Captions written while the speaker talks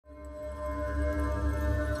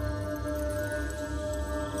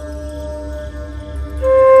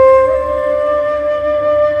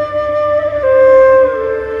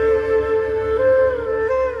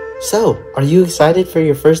So, are you excited for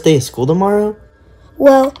your first day of school tomorrow?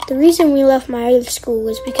 Well, the reason we left my other school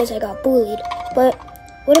was because I got bullied. But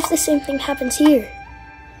what if the same thing happens here?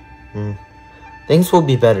 Things will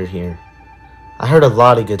be better here. I heard a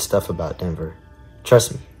lot of good stuff about Denver.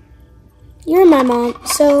 Trust me. You're my mom,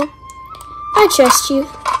 so I trust you.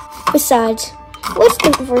 Besides, what's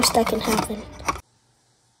the worst that can happen?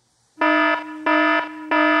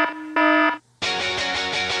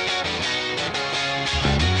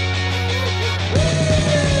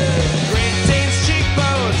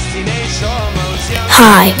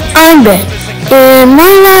 Hi, I'm Ben, and my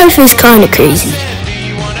life is kinda crazy.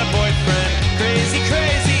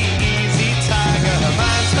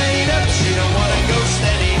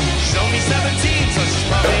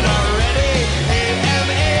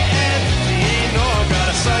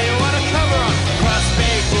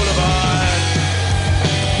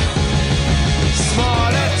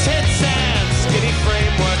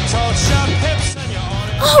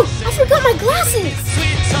 Oh, I forgot my glasses!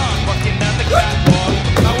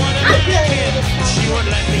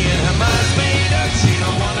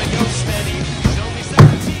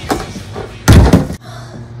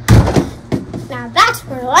 Now that's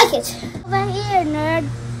where I like it. Over here, nerd.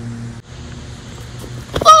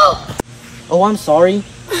 Oh, I'm sorry.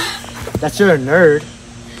 That you're a nerd,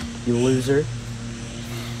 you loser.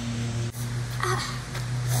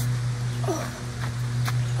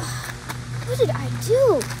 What did I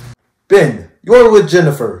do? Ben, you're with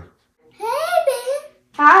Jennifer. Hey, Ben.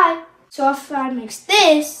 Hi. So if I mix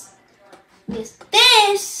this,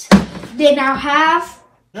 then I'll have...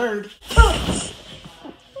 Nerd.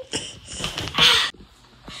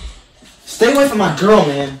 Stay away from my girl,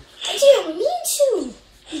 man. I didn't mean to.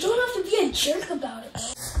 You don't have to be a jerk about it.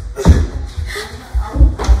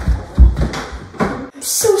 I'm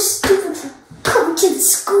so stupid for coming to the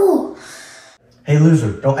school. Hey,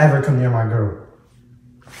 loser, don't ever come near my girl.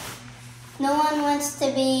 No one wants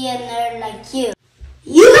to be a nerd like you.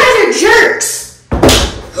 You guys are jerks.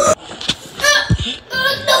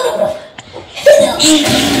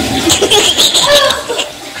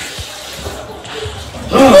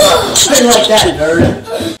 Stay like that,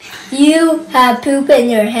 nerd. You have poop in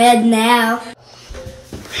your head now.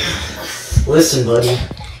 Listen, buddy.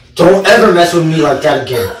 Don't ever mess with me like that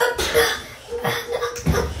again.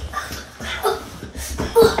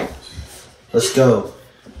 Let's go,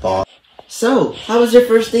 boss. So, how was your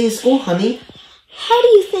first day of school, honey? How do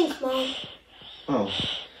you think, Mom? Oh,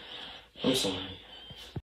 I'm sorry.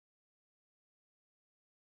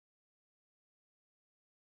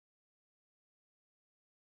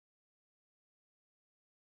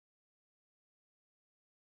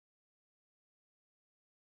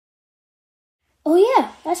 Oh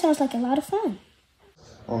yeah, that sounds like a lot of fun.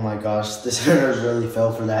 Oh my gosh, this nerd really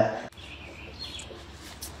fell for that.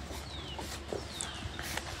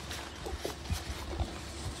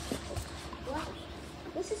 Wow,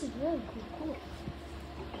 this is really cool.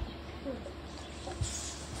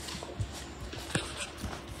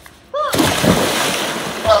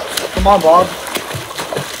 Come on, Bob.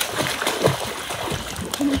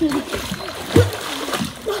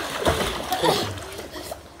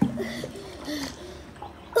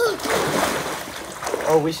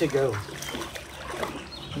 Oh, we should go.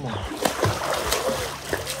 Come on.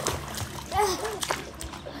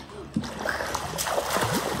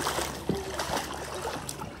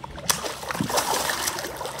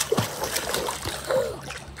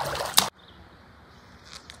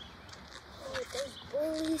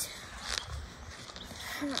 Bullies.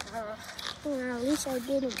 Well, at least I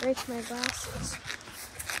didn't break my glasses.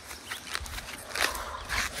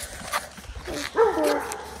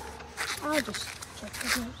 I'll just check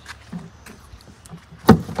this out.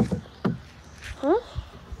 Huh?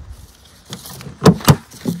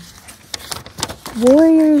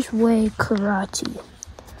 Warriors Way Karate.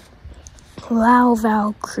 Lao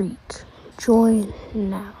Val Creek. Join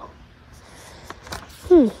now.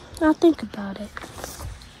 I'll think about it.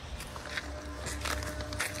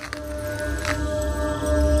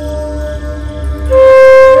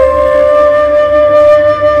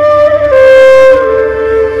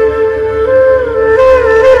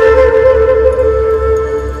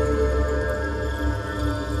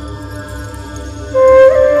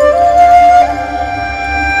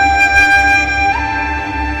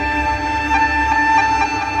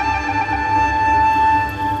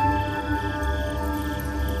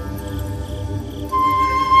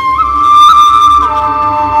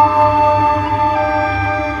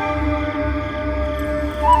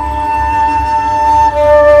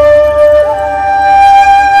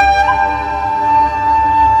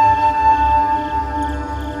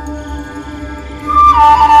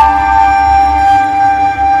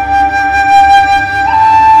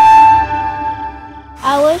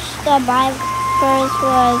 survivors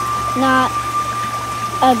was not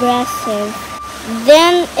aggressive.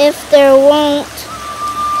 Then if there won't,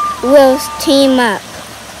 we'll team up.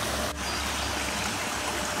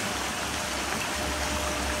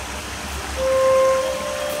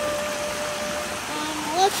 I'm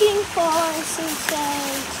looking for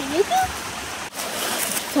Sensei Chiyuku?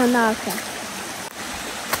 Tanaka.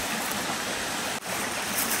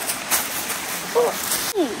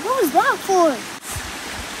 What was that for?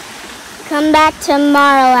 Come back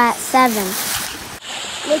tomorrow at 7.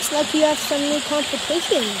 Looks like you have some new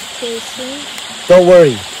competition, Jason. Don't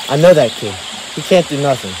worry. I know that kid. He can't do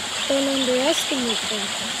nothing. Don't underestimate him.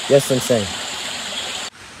 Yes, Sensei.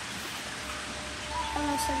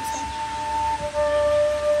 Hello, Sensei.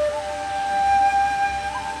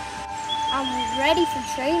 I'm ready for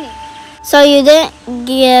training. So you didn't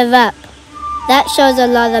give up. That shows a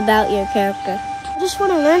lot about your character. I just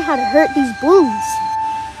want to learn how to hurt these bullies.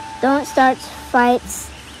 Don't start fights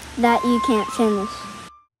that you can't finish.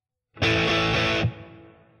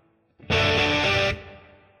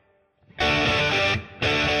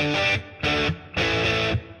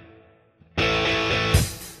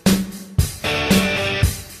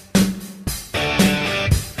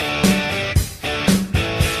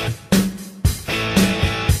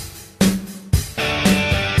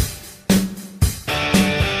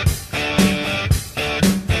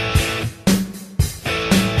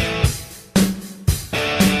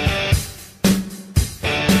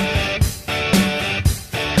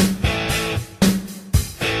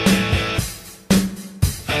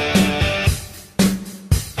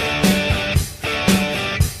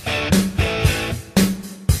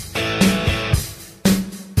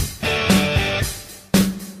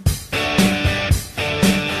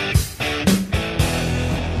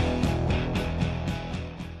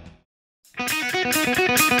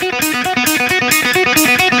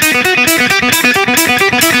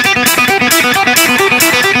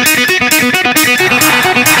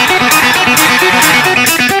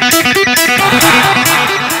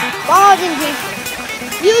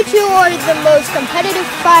 You two are the most competitive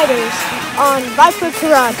fighters on Viper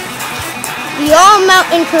Karate. The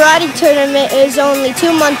All-Mountain Karate Tournament is only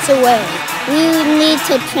 2 months away. We need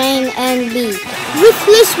to train and beat.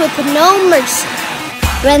 Ruthless with no mercy.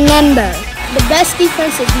 Remember, The best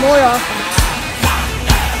defense is more offense.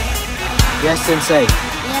 Yes, Sensei.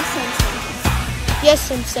 Yes,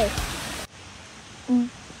 Sensei.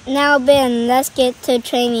 now Ben, let's get to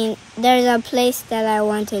training. There's a place that I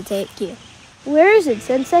want to take you. Where is it,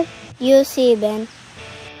 Sensei? You see, Ben.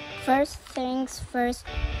 First things first,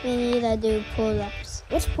 we need to do pull-ups.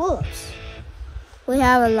 What's pull-ups? We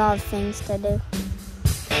have a lot of things to do.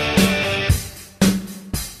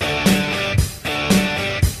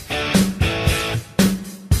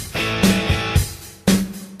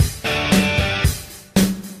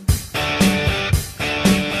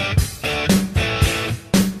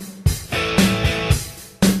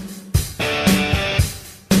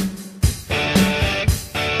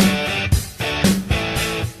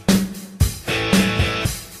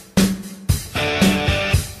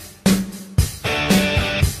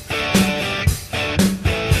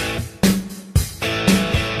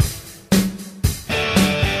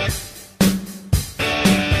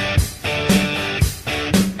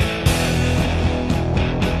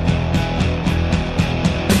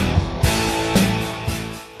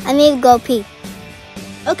 I need to go pee.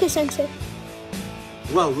 Okay, Sensei.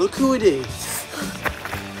 Well, look who it is.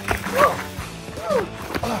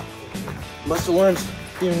 Must have learned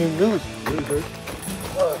your new moves, loser.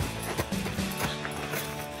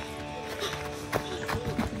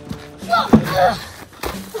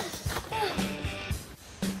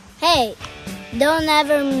 Hey, don't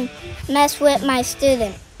ever mess with my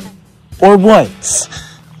student. Or what?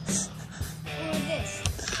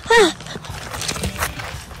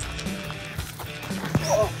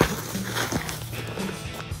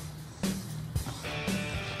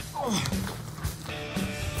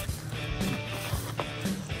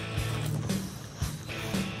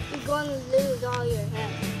 You're going to lose all your hair.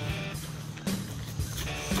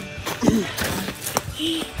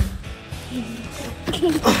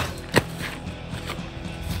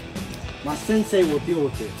 My sensei will deal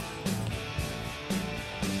with it.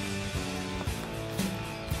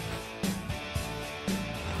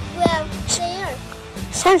 Well, there.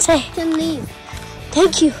 Sensei, You can leave.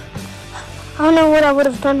 thank you. I don't know what I would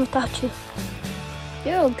have done without you.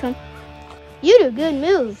 You're welcome. You do good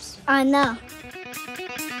moves. I know.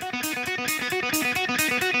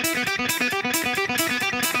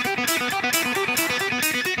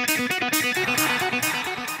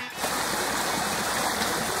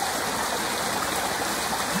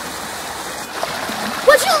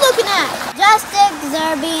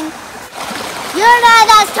 loser, Bean. You're not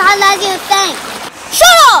as tall as you think.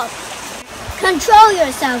 Shut up! Control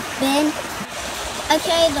yourself, Ben.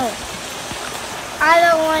 Okay, though. I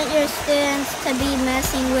don't want your students to be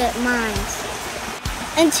messing with mines.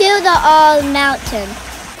 Until the all mountain.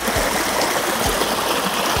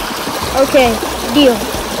 Okay, deal.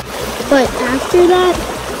 But after that,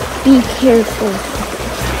 be careful.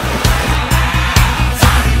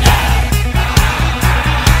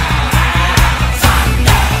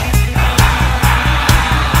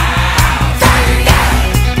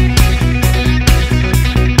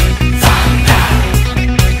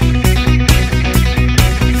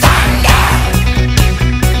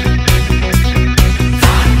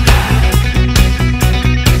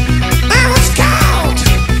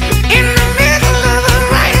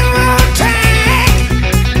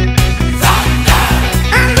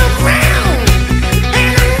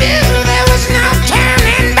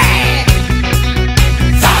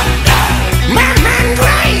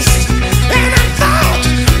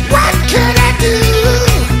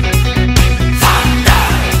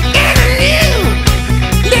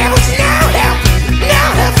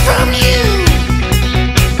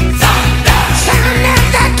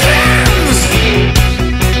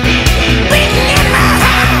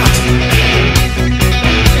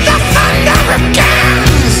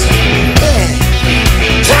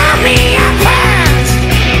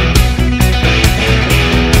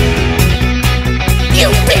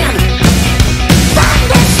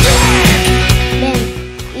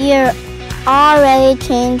 Already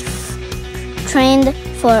trained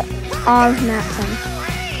for all mountain.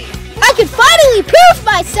 I can finally prove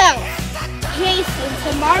myself!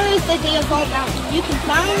 Jason, tomorrow is the day of all mountain. You can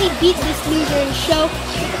finally beat this loser and show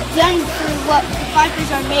them for what the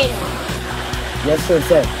fighters are made of. Yes, sir,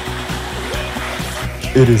 sir.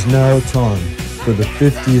 It is now time for the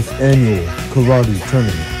 50th annual karate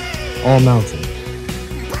tournament, All Mountain.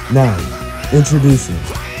 Now, introducing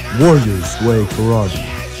Warriors Way Karate.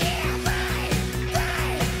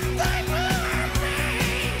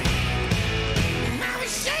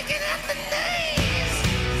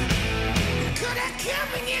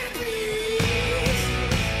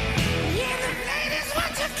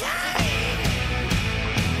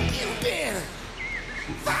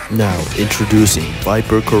 Now introducing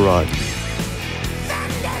Viper Karate.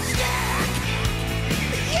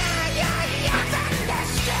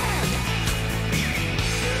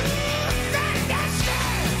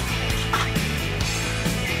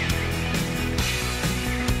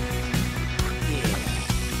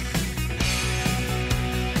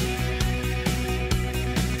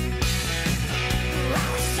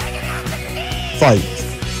 Fight!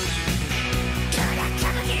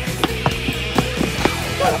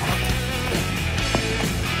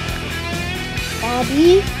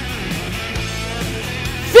 Bobby,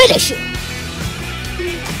 finish it!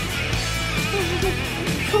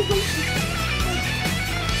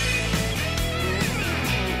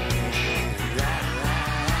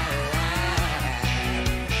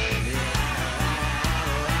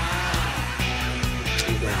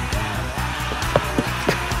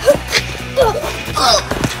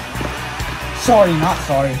 Sorry, not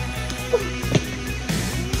sorry.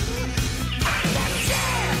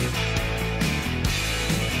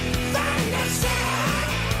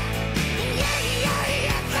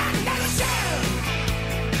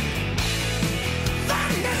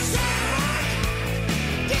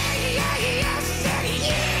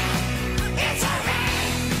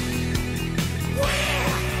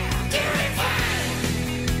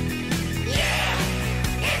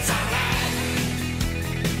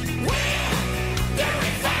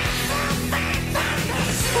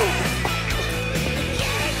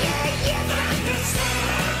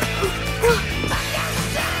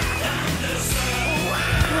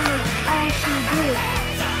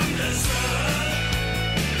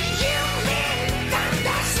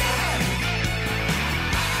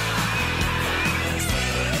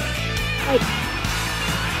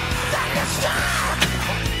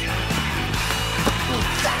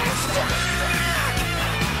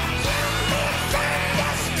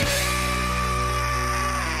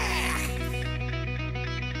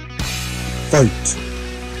 Fight!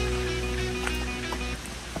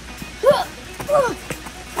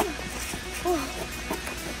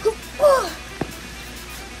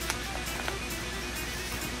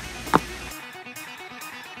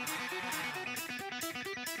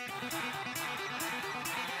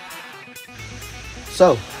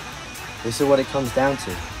 So, this is what it comes down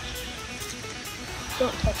to.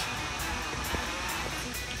 Don't touch it.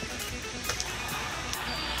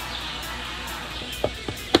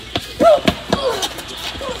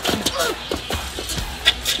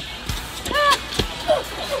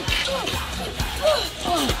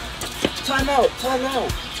 Time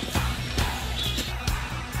out.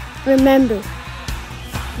 Remember,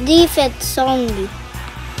 defense only.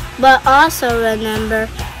 But also remember,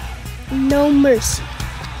 no mercy.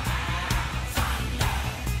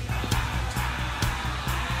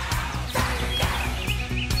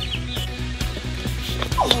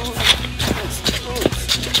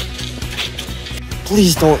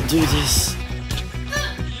 Please don't do this.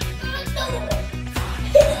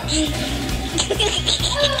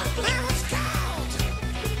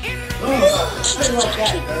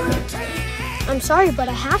 I'm sorry, but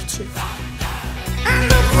I have to. I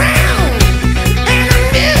looked round and I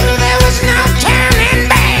knew there was no turning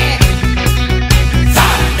back.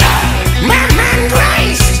 My mind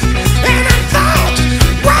raced and I thought,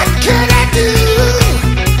 what could I do?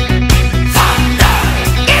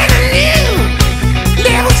 And I knew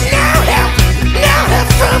there was no help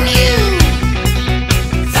from you.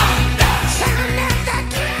 Sound of the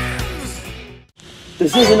drums.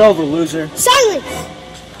 This isn't over, loser. Silence!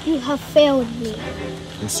 You have failed me.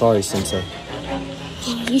 I'm sorry, Sensei.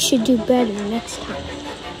 You should do better next time.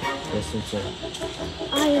 Yes, Sensei.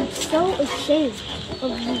 I am so ashamed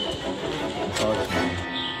of you. I'm sorry,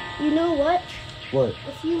 Sensei. You know what? What?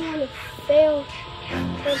 If you want to fail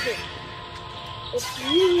something, if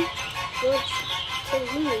you want to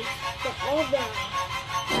lose the all that,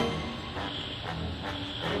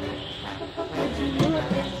 if you want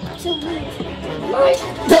to lose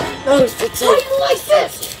No, Sensei. Why you like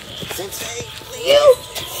this? Sensei, You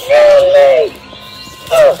failed me!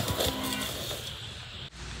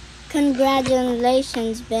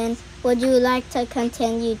 Congratulations, Ben. Would you like to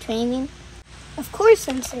continue training? Of course,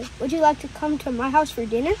 Sensei. Would you like to come to my house for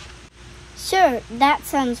dinner? Sure, that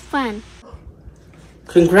sounds fun.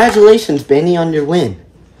 Congratulations, Benny, on your win.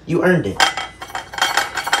 You earned it.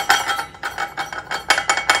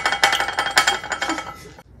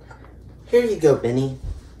 Here you go, Benny.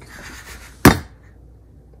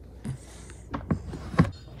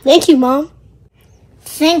 Thank you, Mom.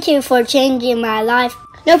 Thank you for changing my life.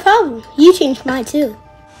 No problem. You changed mine too.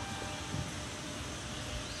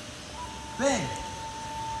 Ben!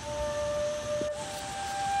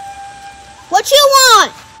 What you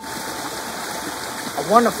want? I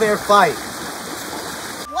want a fair fight.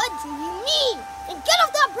 What do you mean? Then get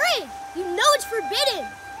off that bridge. You know it's forbidden.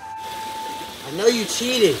 I know you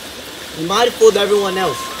cheated. You might have fooled everyone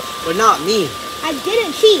else, but not me. I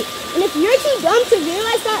didn't cheat. And if you're too dumb to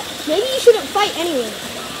realize that, maybe you shouldn't fight anyway.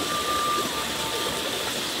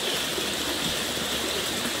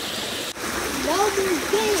 No more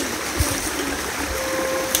games.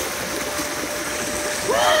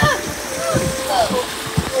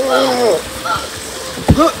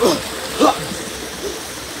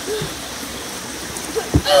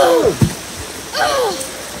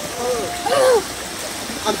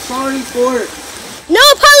 I'm sorry for it. No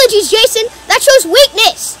apologies, Jason. That shows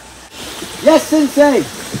weakness. Yes, Sensei.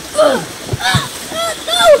 No,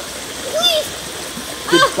 please.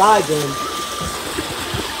 Goodbye, Ben.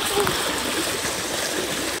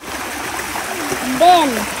 Ben,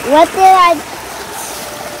 what did I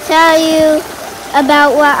tell you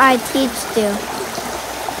about what I teach you?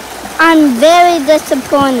 I'm very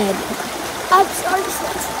disappointed. I'm sorry,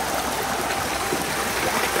 Sensei.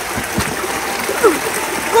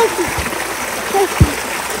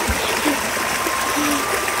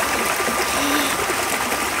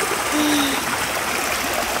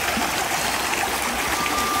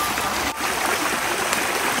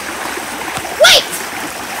 Wait!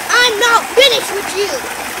 I'm not finished with you.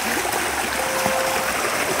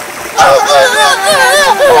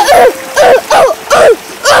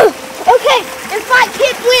 Okay, if I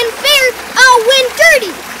can't win fair, I'll win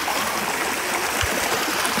dirty.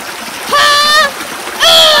 Ha!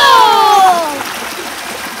 Oh!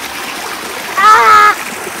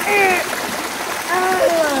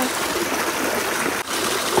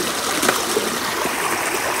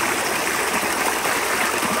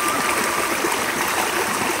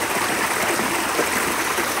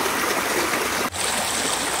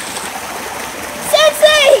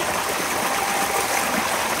 Sensei!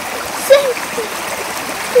 Sensei!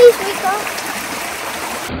 Please wake up.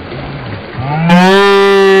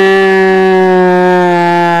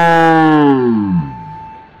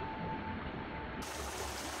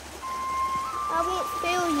 I won't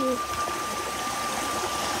fail you.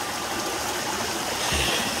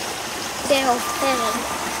 Fail.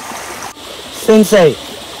 Sensei,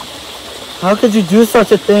 how could you do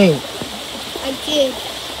such a thing? I did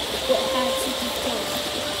what had to be done.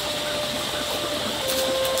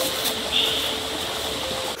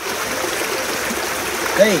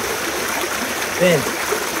 Hey, Ben,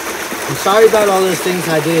 I'm sorry about all those things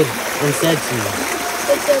I did. or said to you.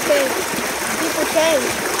 It's okay. People change.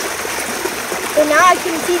 But now I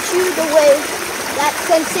can teach you the way that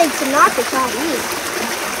Sensei Tanaka taught me.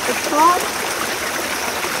 It's called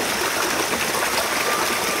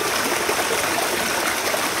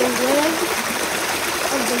the way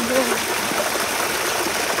of the Lord.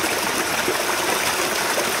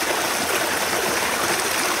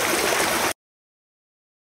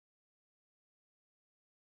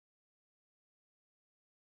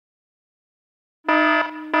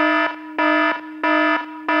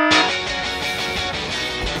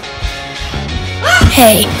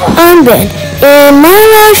 Hey, I'm Ben, and my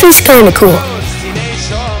life is kinda cool.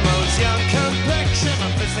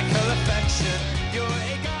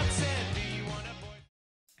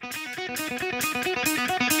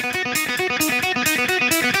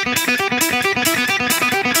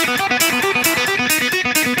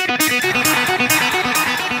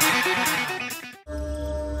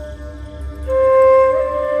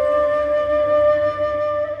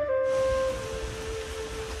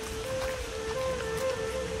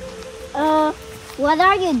 What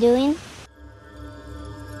are you doing?